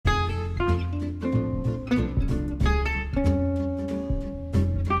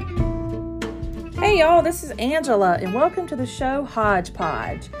Hey y'all, this is Angela and welcome to the show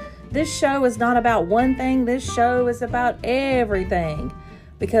Hodgepodge. This show is not about one thing, this show is about everything.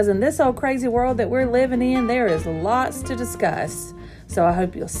 Because in this old crazy world that we're living in, there is lots to discuss. So I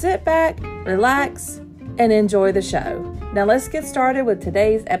hope you'll sit back, relax, and enjoy the show. Now let's get started with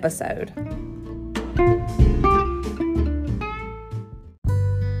today's episode.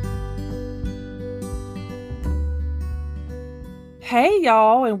 Hey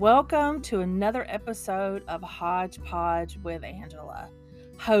y'all, and welcome to another episode of Hodgepodge with Angela.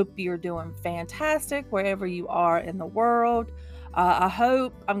 Hope you're doing fantastic wherever you are in the world. I'm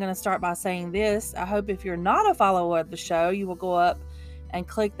going to start by saying this. I hope if you're not a follower of the show, you will go up and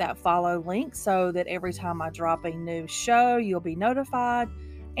click that follow link so that every time I drop a new show, you'll be notified.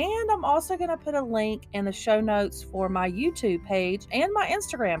 And I'm also going to put a link in the show notes for my YouTube page and my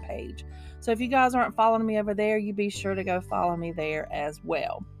Instagram page. So if you guys aren't following me over there, you be sure to go follow me there as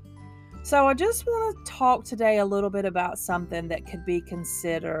well. So I just want to talk today a little bit about something that could be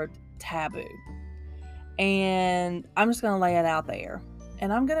considered taboo. And I'm just going to lay it out there.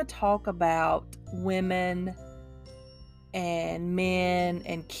 And I'm going to talk about women and men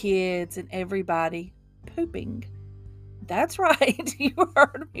and kids and everybody pooping. That's right. You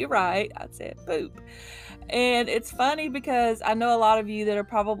heard me right. I said poop. And it's funny because I know a lot of you that are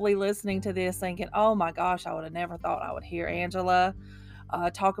probably listening to this thinking, oh my gosh, I would have never thought I would hear Angela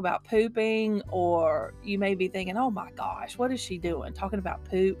talk about pooping. Or you may be thinking, oh my gosh, what is she doing? Talking about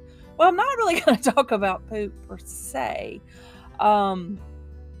poop. Well, I'm not really going to talk about poop per se.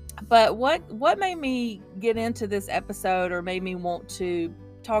 But what made me get into this episode or made me want to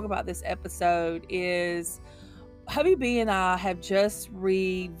talk about this episode is hubby B and I have just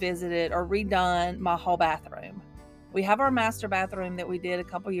revisited or redone my whole bathroom. We have our master bathroom that we did a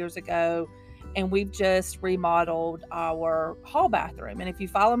couple years ago, and we've just remodeled our hall bathroom. And if you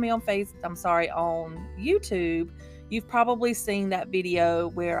follow me on on YouTube, you've probably seen that video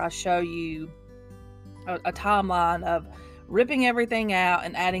where I show you a timeline of ripping everything out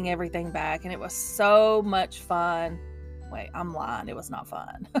and adding everything back. And it was so much fun. Wait, I'm lying. It was not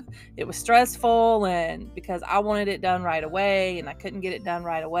fun. It was stressful, and because I wanted it done right away and I couldn't get it done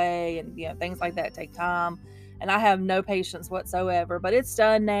right away, and things like that take time, and I have no patience whatsoever, but it's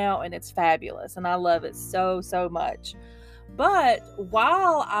done now and it's fabulous and I love it so much. But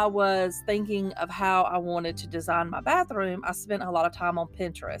while I was thinking of how I wanted to design my bathroom, I spent a lot of time on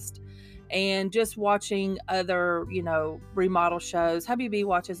Pinterest and just watching other, remodel shows. Hubby B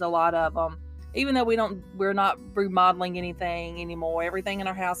watches a lot of them. Even though we're not remodeling anything anymore, everything in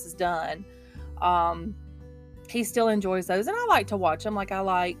our house is done. He still enjoys those, and I like to watch them. Like I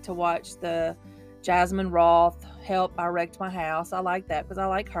like to watch the Jasmine Roth Help I Wrecked My House. I like that because I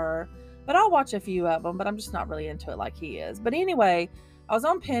like her. But I'll watch a few of them, but I'm just not really into it like he is. But anyway, I was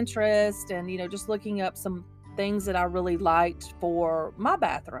on Pinterest and, just looking up some things that I really liked for my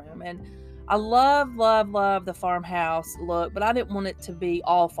bathroom. And I love the farmhouse look, but I didn't want it to be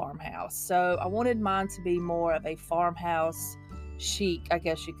all farmhouse. So I wanted mine to be more of a farmhouse chic, I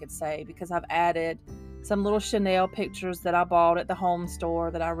guess you could say, because I've added some little Chanel pictures that I bought at the home store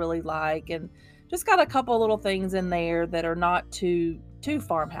that I really like, and just got a couple little things in there that are not too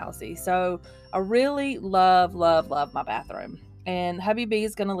farmhousey. So I really love my bathroom. And hubby B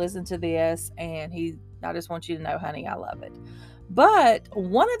is going to listen to this, and I just want you to know, honey, I love it. But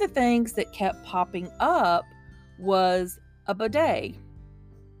one of the things that kept popping up was a bidet.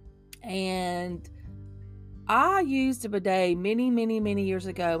 And I used a bidet many years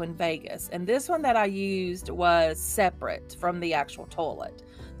ago in Vegas. And this one that I used was separate from the actual toilet.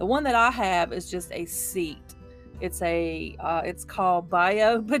 The one that I have is just a seat. It's called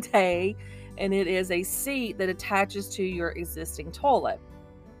Bio Bidet, and it is a seat that attaches to your existing toilet.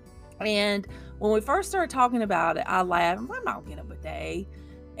 And when we first started talking about it, I laughed. I'm like, I'm not going to get a bidet.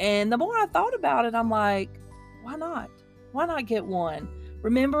 And the more I thought about it, I'm like, why not? Why not get one?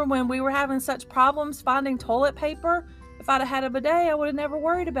 Remember when we were having such problems finding toilet paper? If I'd have had a bidet, I would have never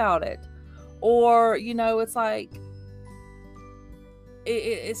worried about it. Or, it's like,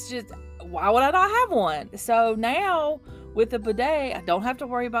 it's just, why would I not have one? So now with the bidet, I don't have to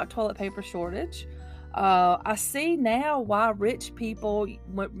worry about toilet paper shortage. I see now why rich people,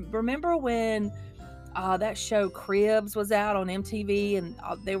 remember when that show Cribs was out on MTV and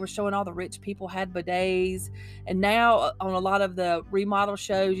they were showing all the rich people had bidets, and now on a lot of the remodel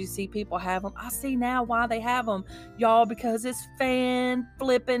shows you see people have them. I see now why they have them, y'all, because it's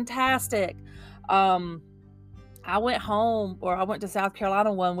fan-flippin-tastic. I went to South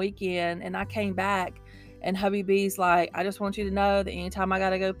Carolina one weekend and I came back And hubby B's like, I just want you to know that anytime I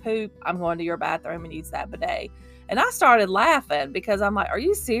got to go poop, I'm going to your bathroom and use that bidet. And I started laughing because I'm like, are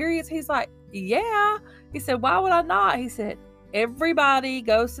you serious? He's like, yeah. He said, why would I not? He said, everybody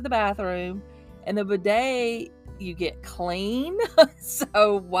goes to the bathroom and the bidet, you get clean.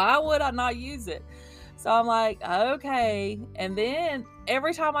 So why would I not use it? So I'm like, okay. And then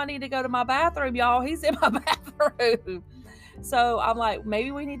every time I need to go to my bathroom, y'all, he's in my bathroom. So I'm like,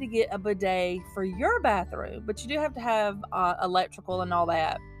 maybe we need to get a bidet for your bathroom, but you do have to have electrical and all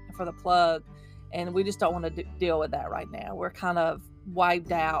that for the plug. And we just don't want to deal with that right now. We're kind of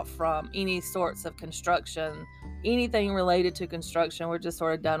wiped out from any sorts of construction, anything related to construction. We're just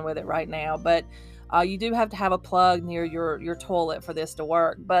sort of done with it right now. But you do have to have a plug near your toilet for this to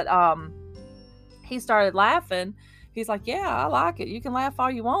work. But he started laughing. He's like, yeah, I like it. You can laugh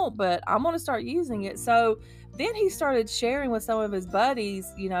all you want, but I'm going to start using it. So then he started sharing with some of his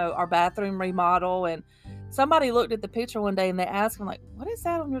buddies, our bathroom remodel. And somebody looked at the picture one day and they asked him, like, what is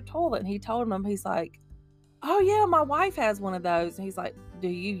that on your toilet? And he told them, he's like, oh, yeah, my wife has one of those. And he's like, do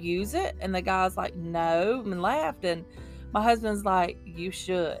you use it? And the guy's like, no, and laughed. And my husband's like, you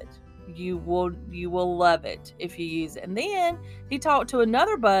should. You will love it if you use it. And then he talked to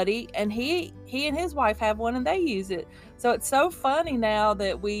another buddy, and he and his wife have one and they use it. So it's so funny now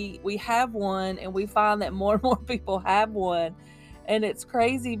that we have one, and we find that more and more people have one. And it's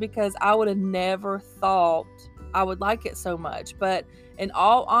crazy because I would have never thought I would like it so much. But in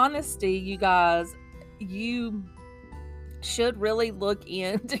all honesty, you guys, you should really look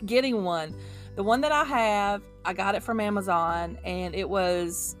into getting one. The one that I have, I got it from Amazon, and it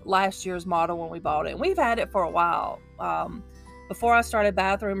was last year's model when we bought it. And we've had it for a while. Before I started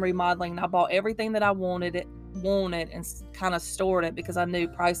bathroom remodeling, I bought everything that I wanted and kind of stored it because I knew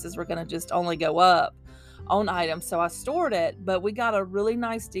prices were going to just only go up on items. So I stored it, but we got a really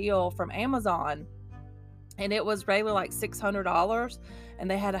nice deal from Amazon, and it was regular like $600,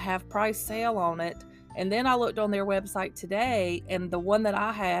 and they had a half price sale on it. And then I looked on their website today, and the one that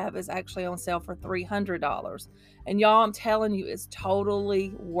I have is actually on sale for $300. And y'all, I'm telling you, it's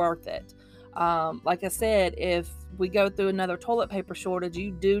totally worth it. Like I said, if we go through another toilet paper shortage,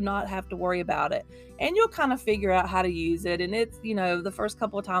 you do not have to worry about it. And you'll kind of figure out how to use it. And it's, the first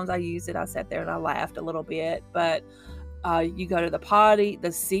couple of times I used it, I sat there and I laughed a little bit. But you go to the potty,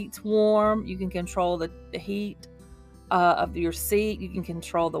 the seat's warm, you can control the heat of your seat. You can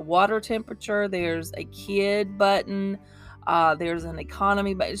control the water temperature. There's a kid button. There's an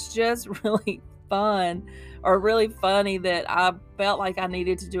economy, but it's just really fun, or really funny that I felt like I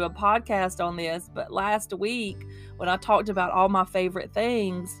needed to do a podcast on this. But last week when I talked about all my favorite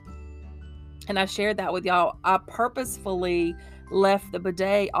things and I shared that with y'all, I purposefully left the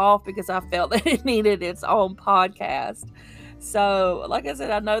bidet off because I felt that it needed its own podcast. So like I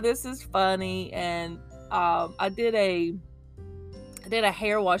said, I know this is funny, and I did a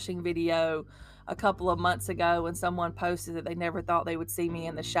hair washing video a couple of months ago when someone posted that they never thought they would see me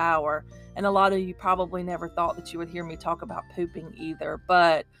in the shower. And a lot of you probably never thought that you would hear me talk about pooping either,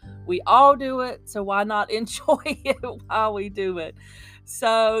 but we all do it. So why not enjoy it while we do it?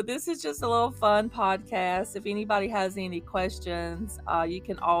 So this is just a little fun podcast. If anybody has any questions, you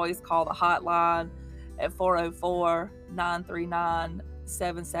can always call the hotline at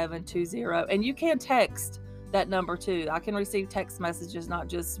 404-939-7720. And you can text that number too. I can receive text messages, not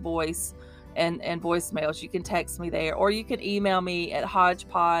just voice and voicemails. You can text me there, or you can email me at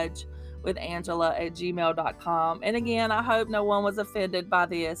hodgepodgewithangela@gmail.com. And again, I hope no one was offended by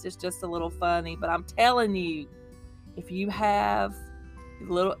this. It's just a little funny, but I'm telling you, if you have a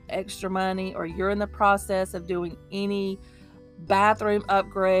little extra money, or you're in the process of doing any bathroom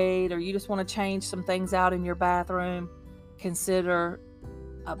upgrade, or you just want to change some things out in your bathroom, consider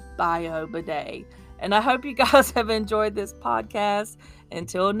a bio bidet. And I hope you guys have enjoyed this podcast.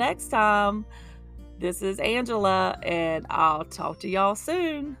 Until next time, this is Angela, and I'll talk to y'all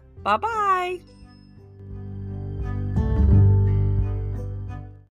soon. Bye-bye.